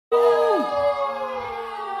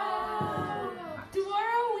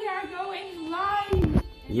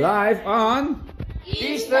live on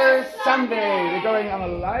Easter Sunday. We're going on a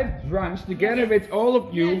live brunch together with all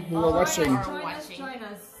of you who are watching.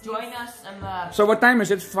 Join us. So what time is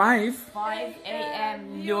it? 5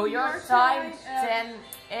 a.m. New York time, 10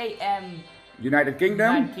 a.m. United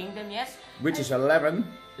Kingdom. United Kingdom, yes. Which is 11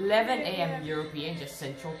 a.m. European, just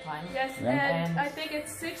Central Time. Yes, and I think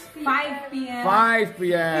it's 6 p.m. 5 p.m. 5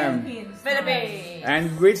 p.m. Philippines.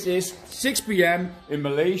 And which is 6 p.m. in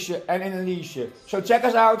Malaysia and Indonesia. So check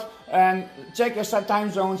us out and check your time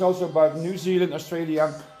zones also about New Zealand,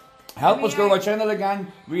 Australia. Help us grow our channel again.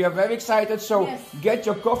 We are very excited. So get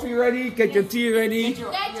your coffee ready, get your tea ready. Get your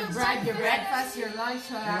breakfast, your lunch,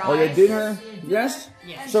 or your dinner. Yes?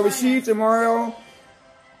 So we see you tomorrow.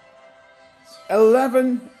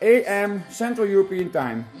 11 a.m. Central European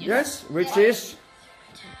Time. Yes? Which is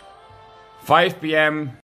 5 p.m.